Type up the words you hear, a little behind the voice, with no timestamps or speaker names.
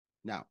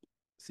Now,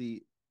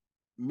 see,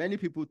 many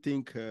people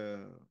think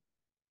to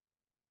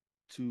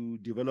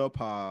develop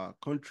our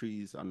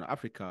countries and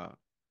Africa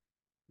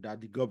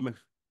that the government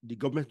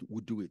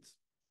would do it.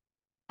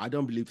 I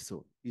don't believe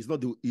so. It's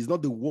not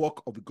the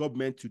work of the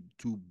government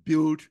to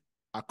build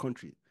a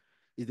country.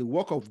 It's the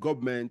work of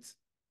government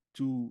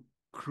to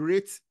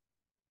create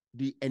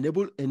the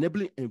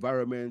enabling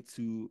environment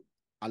to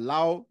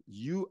allow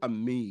you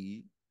and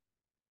me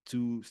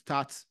to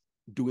start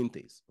doing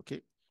things.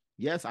 Okay.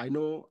 Yes, I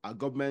know our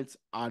governments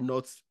are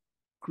not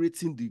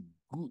creating the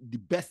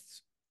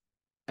best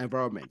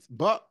environment,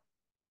 but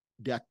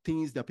there are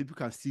things that people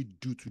can still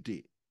do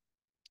today,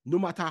 no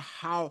matter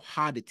how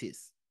hard it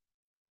is.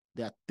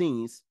 There are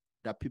things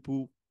that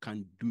people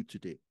can do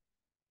today.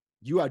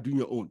 You are doing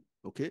your own.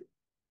 Okay.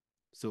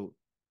 So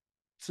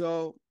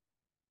tell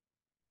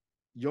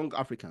young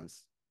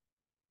Africans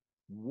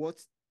what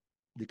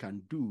they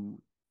can do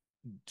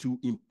to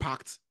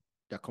impact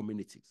their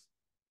communities.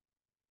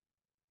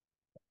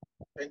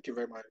 Thank you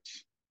very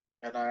much.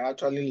 And I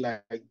actually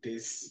like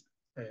this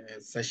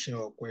session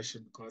or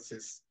question because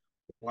it's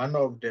one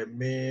of the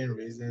main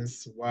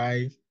reasons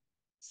why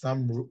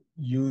some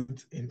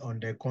youth on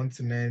the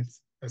continent,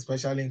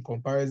 especially in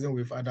comparison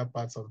with other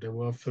parts of the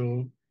world,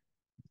 feel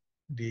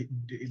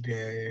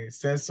the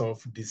sense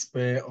of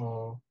despair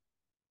or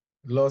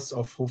loss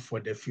of hope for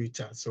the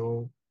future.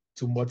 So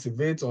to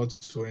motivate or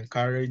to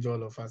encourage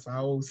all of us, I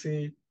will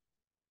say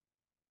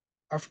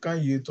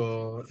African youth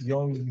or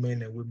young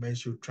men and women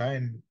should try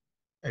and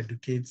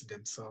educate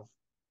themselves.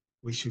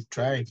 We should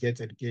try and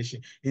get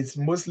education. It's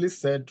mostly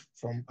said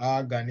from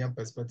our Ghanaian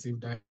perspective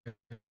that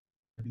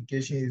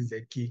education is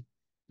the key.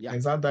 Yeah, And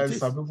it sometimes is.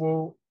 some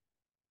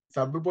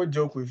people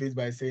joke with it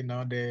by saying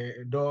now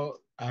the door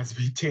has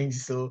been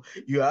changed. So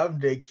you have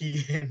the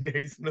key and there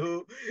is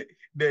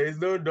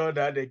no door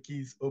that the key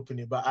is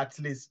opening, but at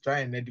least try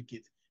and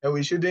educate. And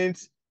we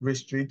shouldn't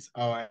restrict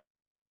our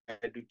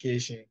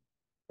education.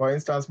 For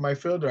instance, my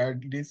field, right,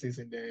 this is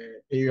in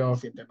the area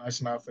of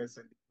international affairs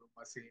and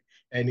diplomacy,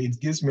 and it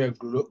gives me a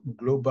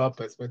global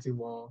perspective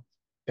or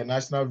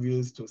international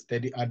views to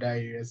study other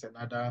areas and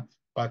other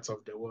parts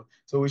of the world.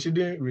 So we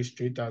shouldn't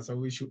restrict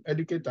ourselves. We should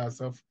educate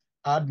ourselves,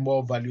 add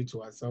more value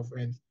to ourselves,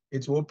 and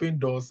it will open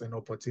doors and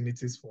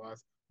opportunities for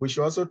us. We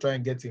should also try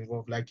and get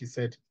involved, like you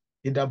said,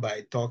 either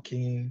by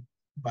talking,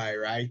 by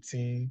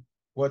writing,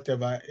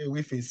 whatever,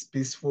 if it's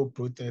peaceful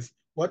protest,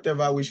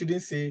 whatever. We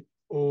shouldn't say,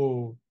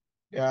 oh,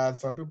 there are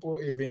some people,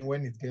 even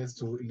when it gets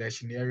to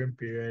electioneering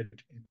period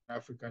in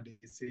Africa, they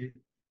say,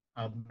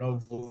 I'm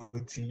not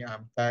voting,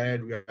 I'm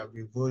tired, we have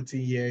been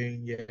voting year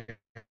in, year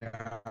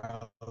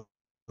out,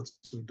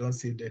 we don't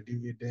see the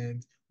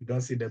dividends, we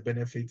don't see the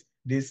benefits.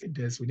 We need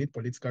leaders, we need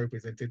political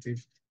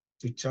representatives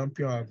to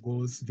champion our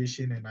goals,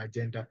 vision, and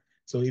agenda.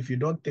 So if you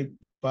don't take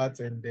part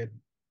and the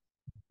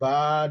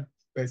bad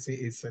person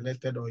is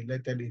selected or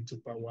elected into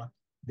power,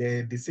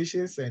 the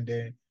decisions and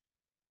the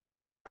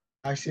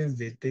actions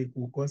they take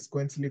will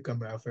consequently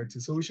come and affect you.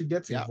 So we should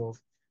get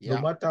involved.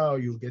 No matter how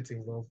Yeah, you get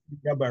involved,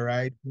 yeah, either by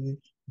writing,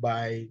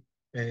 by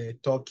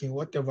talking,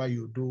 whatever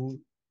you do,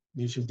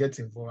 you should get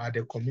involved at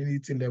the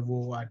community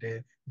level, at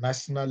the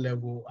national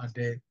level, at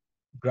the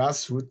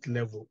grassroots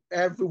level.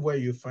 Everywhere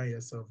you find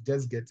yourself,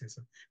 just get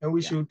involved. And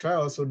we should try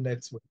also yeah,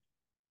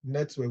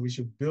 network. We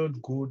should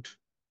build good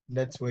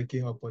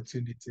networking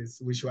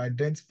opportunities. We should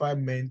identify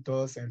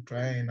mentors and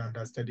try and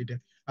understudy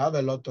them. I have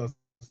a lot of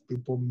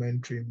people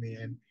mentoring me,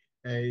 and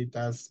it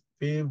has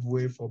paved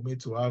way for me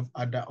to have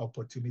other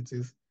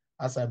opportunities.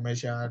 As I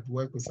mentioned, I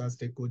work with some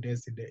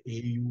stakeholders in the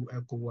AU,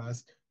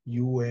 ECOWAS,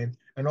 UN,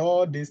 and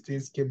all these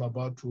things came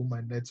about through my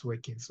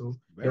networking. So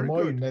the very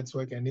more you good.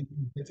 network and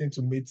even getting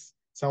to meet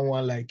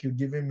someone like you,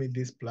 giving me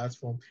this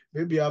platform,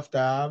 maybe after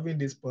having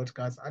this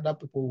podcast, other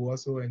people will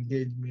also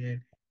engage me,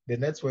 and the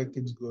network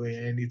keeps going,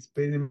 and it's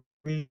paving.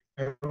 And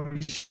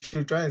we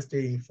should try and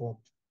stay informed.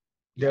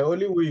 The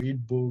only way you Yeah.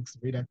 read books,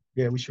 read that,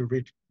 yeah, we should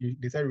read.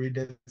 They say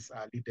readers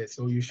are leaders,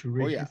 so you should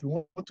read Oh if you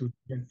yeah. want to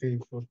try and stay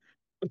informed.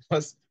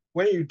 Because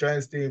when you try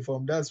and stay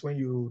informed, that's when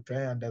you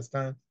try and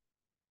understand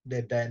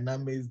the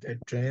dynamics, the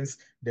trends,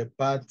 the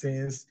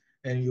patterns,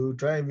 and you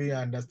try and really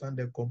understand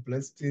the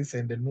complexities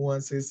and the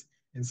nuances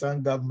in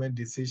some government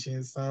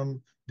decisions,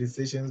 some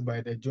decisions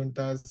by the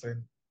juntas,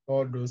 and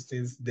all those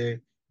things, the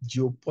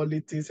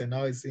geopolitics and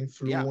how it's Yeah.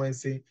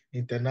 influencing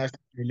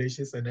international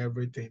relations and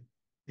everything.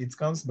 It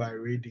comes by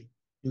reading.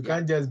 You Yeah.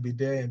 can't just be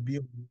there and be.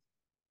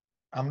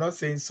 I'm not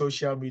saying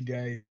social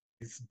media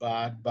is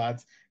bad,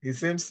 but it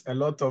seems a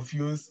lot of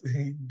youth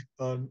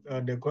on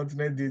the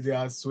continent they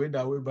are swayed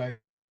away by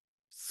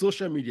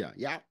social media. Social So media. instead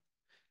Yeah. of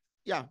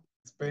Yeah.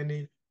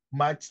 spending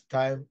much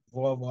time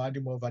involved or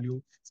adding more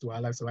value to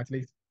our life, so at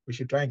least we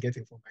should try and get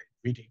informed by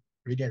reading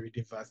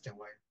fast and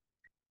wide.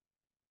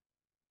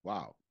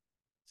 Wow.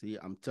 See,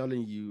 I'm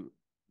telling you,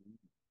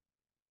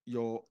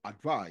 your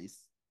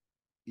advice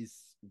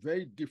is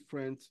very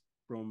different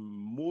from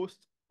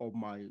most of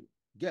my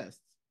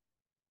guests,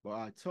 but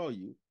I tell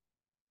you,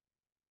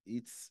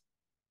 it's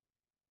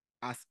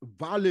as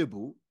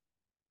valuable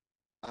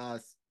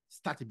as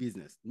start a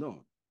business.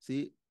 No,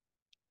 see,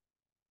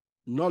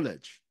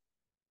 knowledge.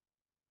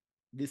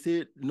 They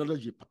say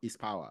knowledge is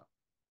power,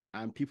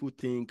 and people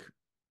think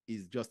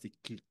it's just a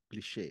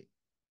cliche.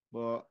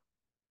 But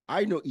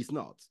I know it's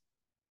not.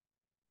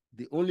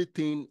 The only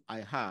thing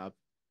I have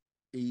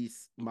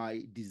is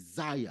my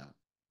desire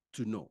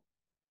to know.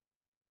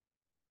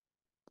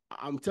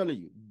 I'm telling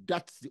you,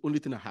 that's the only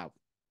thing I have.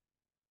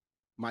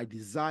 My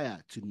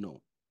desire to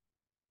know.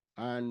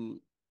 And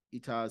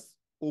it has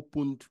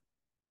opened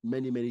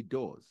many, many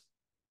doors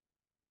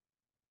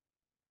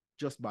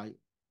just by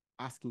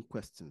asking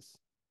questions.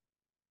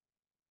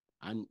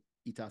 And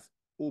it has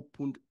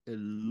opened a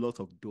lot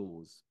of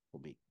doors for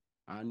me.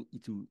 And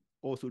it will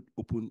also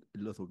open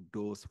a lot of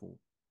doors for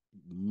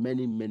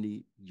many,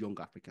 many young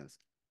Africans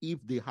if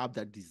they have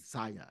that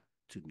desire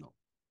to know.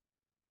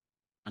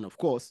 And of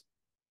course,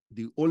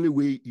 the only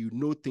way you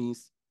know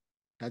things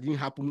that didn't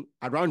happen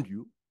around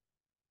you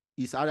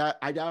is either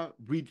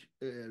read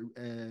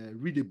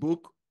a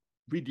book,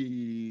 read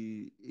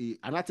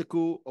an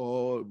article,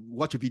 or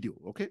watch a video.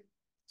 Okay,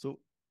 so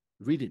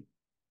reading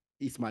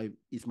is my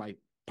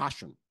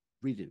passion.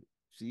 Reading.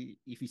 See,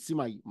 if you see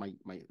my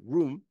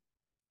room,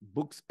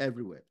 books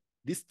everywhere.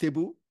 This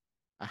table,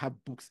 I have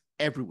books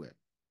everywhere.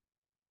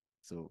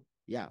 So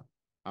yeah,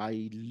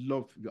 I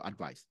love your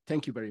advice.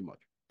 Thank you very much.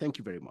 Thank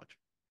you very much.